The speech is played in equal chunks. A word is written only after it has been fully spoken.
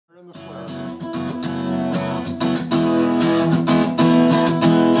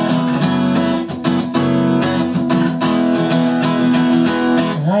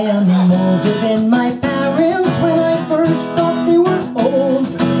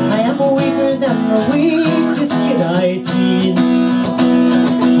weaker than the weakest kid I teased.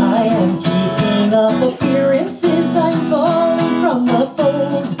 I am keeping up appearances, I'm falling from the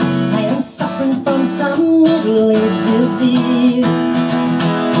fold. I am suffering from some middle-aged disease.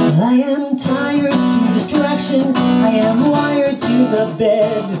 I am tired to distraction, I am wired to the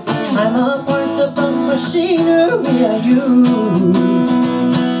bed. I'm a part of the machinery I use.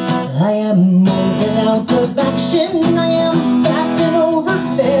 I am molded out of action, I am fat and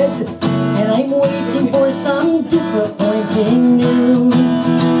overfed, and I'm waiting for some disappointing news.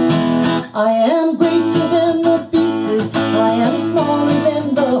 I am greater than the pieces, I am smaller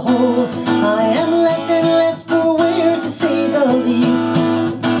than the whole. I am less and less for wear, to say the least.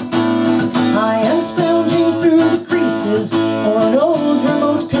 I am scrounging through the creases for an old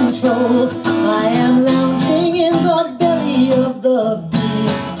remote control. I am lounging in the belly of the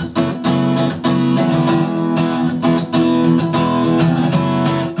beast.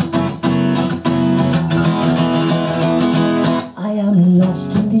 I am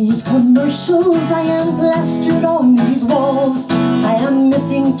lost in these commercials, I am plastered on these walls. I am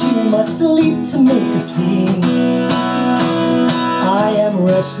missing too much sleep to make a scene. I am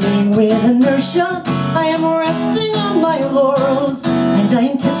wrestling with inertia, I am resting on my laurels, and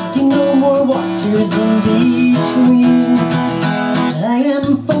I'm testing no more waters in between. I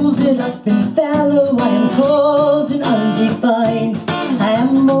am folded up and fallow, I am cold and undefined. I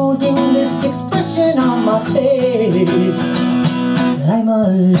am molding this expression on my face. I'm a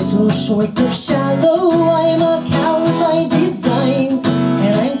little short of shallow, I'm a coward by design,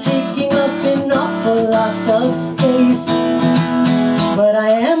 and I'm taking up an awful lot of space. But I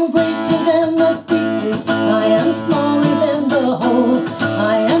am greater than the pieces, I am smaller than the whole.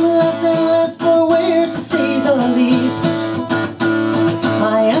 I am less and less for wear, to say the least.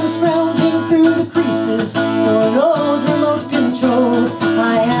 I am scrounging through the creases for an old remote control.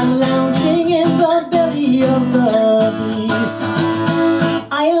 I am lounging in the belly of the beast.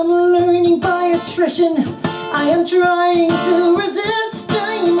 I am learning by attrition, I am trying to resist,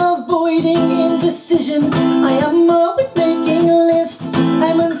 I am avoiding indecision, I am always making lists.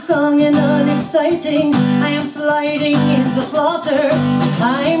 I'm unsung and unexciting, I am sliding into slaughter.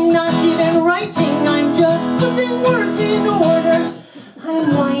 I'm not even writing, I'm just putting words in order. I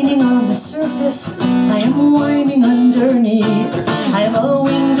am whining on the surface, I am whining underneath. I am a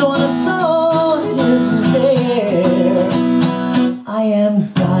window on a soul that isn't there. I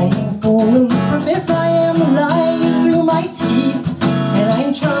am dying for a purpose, I am lying through my teeth, and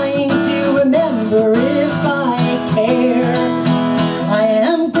I'm trying to remember if I care. I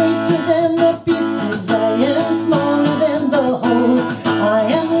am greater than the pieces, I am smaller than the whole. I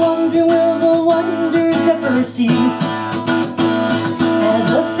am wondering, will the wonders ever cease?